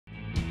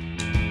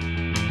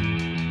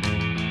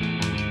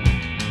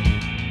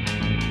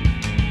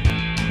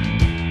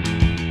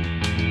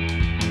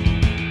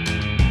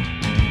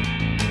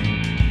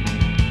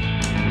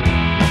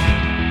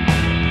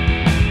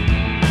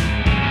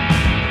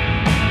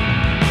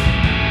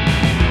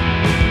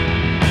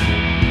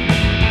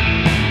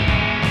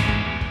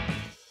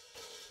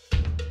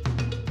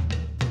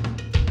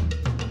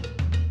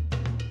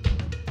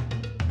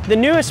The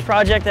newest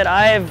project that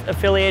I've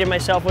affiliated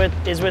myself with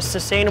is with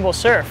Sustainable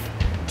Surf,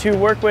 to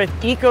work with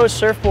eco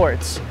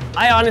surfboards.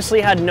 I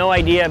honestly had no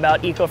idea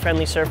about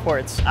eco-friendly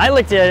surfboards. I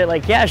looked at it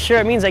like, yeah, sure,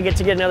 it means I get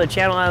to get another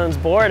Channel Islands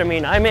board. I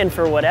mean, I'm in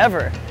for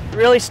whatever.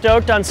 Really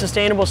stoked on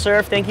Sustainable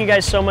Surf. Thank you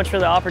guys so much for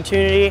the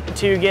opportunity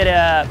to get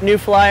a new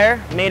flyer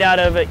made out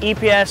of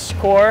EPS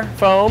core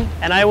foam,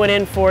 and I went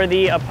in for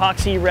the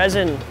epoxy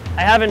resin.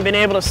 I haven't been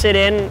able to sit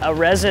in a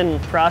resin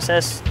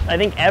process, I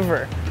think,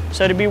 ever.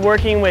 So to be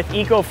working with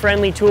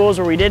eco-friendly tools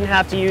where we didn't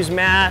have to use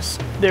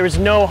masks, there was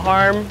no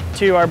harm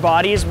to our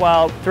bodies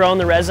while throwing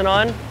the resin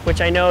on,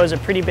 which I know is a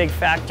pretty big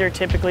factor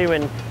typically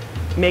when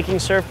making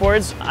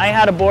surfboards. I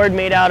had a board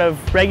made out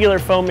of regular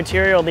foam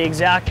material, the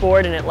exact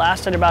board, and it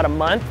lasted about a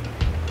month.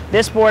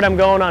 This board I'm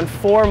going on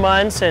 4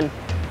 months, and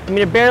I mean,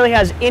 it barely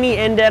has any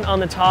indent on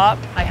the top.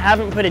 I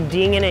haven't put a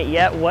ding in it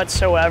yet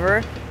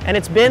whatsoever. And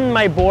it's been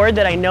my board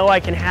that I know I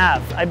can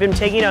have. I've been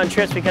taking it on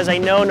trips because I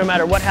know no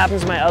matter what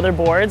happens to my other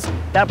boards,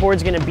 that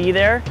board's gonna be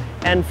there.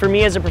 And for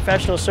me as a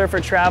professional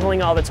surfer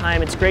traveling all the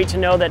time, it's great to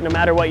know that no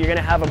matter what, you're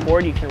gonna have a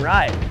board you can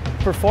ride.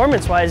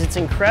 Performance-wise, it's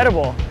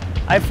incredible.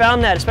 I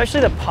found that especially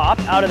the pop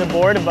out of the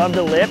board above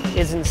the lip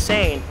is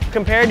insane.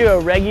 Compared to a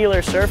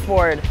regular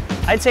surfboard,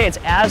 I'd say it's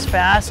as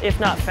fast, if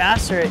not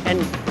faster, and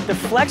the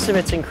flex of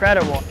it's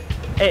incredible.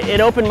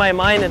 It opened my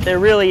mind that there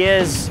really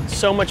is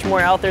so much more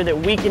out there that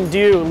we can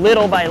do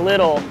little by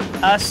little.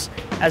 Us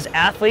as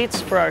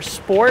athletes, for our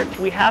sport,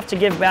 we have to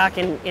give back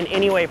in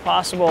any way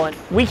possible. And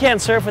we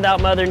can't surf without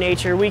Mother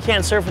Nature. We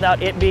can't surf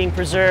without it being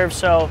preserved.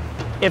 So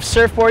if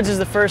surfboards is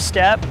the first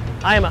step,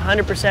 I am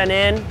 100%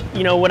 in.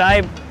 You know, would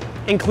I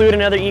include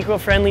another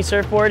eco-friendly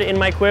surfboard in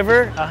my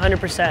quiver?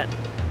 100%.